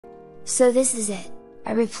So this is it,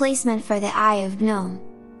 a replacement for the Eye of GNOME.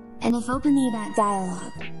 And if open the About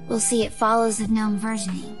dialog, we'll see it follows the GNOME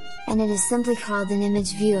versioning, and it is simply called an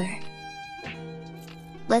image viewer.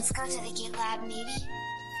 Let's go to the Gitlab maybe?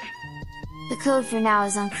 The code for now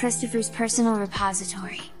is on Christopher's personal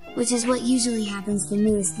repository, which is what usually happens to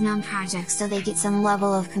newest GNOME projects so they get some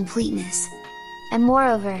level of completeness. And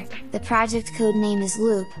moreover, the project code name is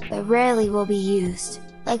Loupe, but rarely will be used,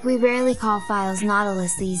 like we rarely call files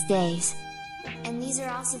Nautilus these days. And these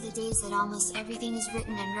are also the days that almost everything is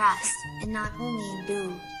written in Rust, and not only in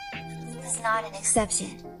Loupe. Loupe is not an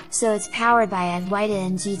exception, so it's powered by Adwaita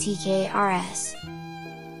and GTK-RS.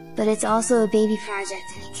 But it's also a baby project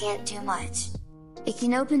and it can't do much. It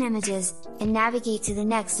can open images, and navigate to the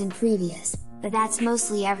next and previous, but that's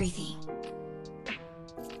mostly everything.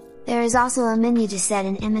 There is also a menu to set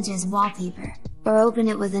an image as wallpaper, or open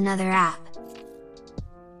it with another app.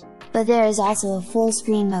 But there is also a full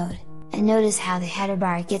screen mode, and notice how the header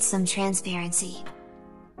bar gets some transparency.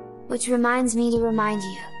 Which reminds me to remind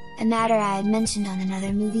you, a matter I had mentioned on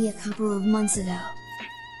another movie a couple of months ago.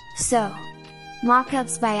 So,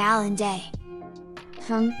 Mockups by Alan Day. Please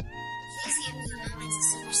give me a moment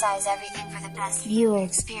to supersize everything for the best viewer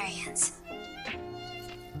experience.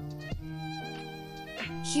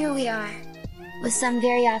 Here we are, with some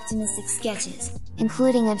very optimistic sketches,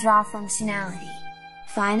 including a draw functionality.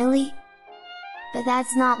 Finally? But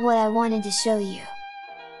that's not what I wanted to show you.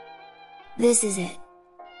 This is it.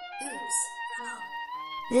 Oops, wrong.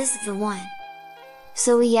 This is the one.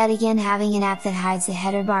 So we yet again having an app that hides the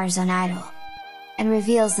header bars on idle, and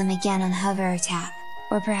reveals them again on hover or tap,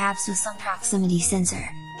 or perhaps with some proximity sensor.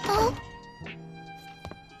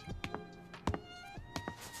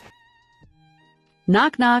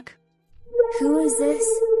 Knock knock! Who is this?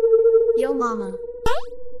 Yo mama.